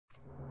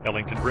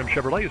Ellington-Brim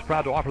Chevrolet is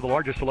proud to offer the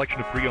largest selection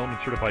of pre-owned and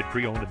certified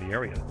pre-owned in the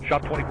area.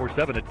 Shop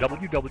 24/7 at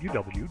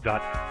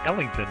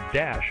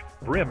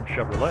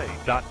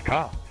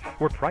www.ellington-brimchevrolet.com,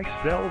 where price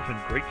sells and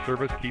great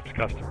service keeps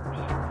customers.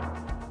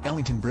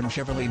 Ellington-Brim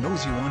Chevrolet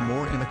knows you want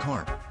more in a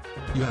car.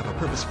 You have a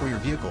purpose for your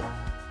vehicle.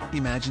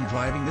 Imagine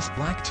driving this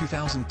black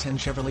 2010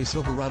 Chevrolet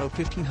Silverado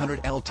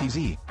 1500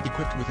 LTZ,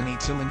 equipped with an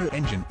 8-cylinder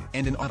engine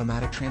and an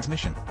automatic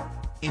transmission.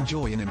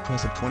 Enjoy an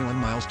impressive 21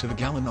 miles to the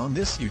gallon on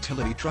this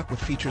utility truck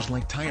with features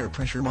like tire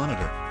pressure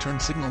monitor, turn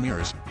signal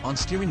mirrors,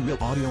 on-steering wheel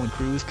audio and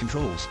cruise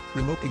controls,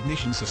 remote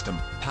ignition system,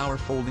 power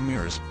folding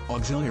mirrors,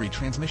 auxiliary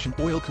transmission,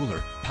 oil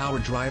cooler, power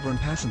driver and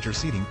passenger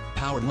seating,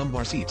 powered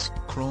lumbar seats,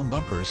 chrome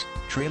bumpers,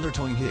 trailer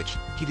towing hitch,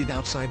 heated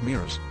outside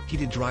mirrors,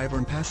 heated driver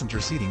and passenger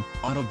seating,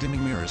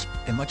 auto-dimming mirrors,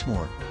 and much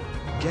more.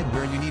 Get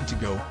where you need to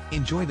go,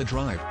 enjoy the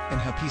drive,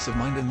 and have peace of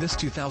mind in this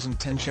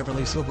 2010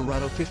 Chevrolet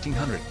Silverado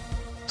 1500.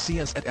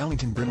 See us at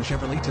Ellington-Brim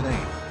Chevrolet today.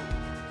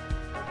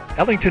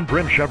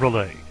 Ellington-Brim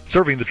Chevrolet,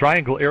 serving the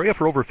Triangle area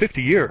for over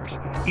 50 years.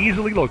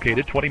 Easily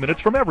located 20 minutes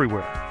from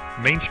everywhere.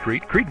 Main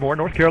Street, Creedmoor,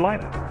 North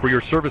Carolina. For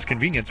your service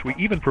convenience, we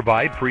even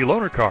provide free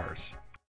loaner cars.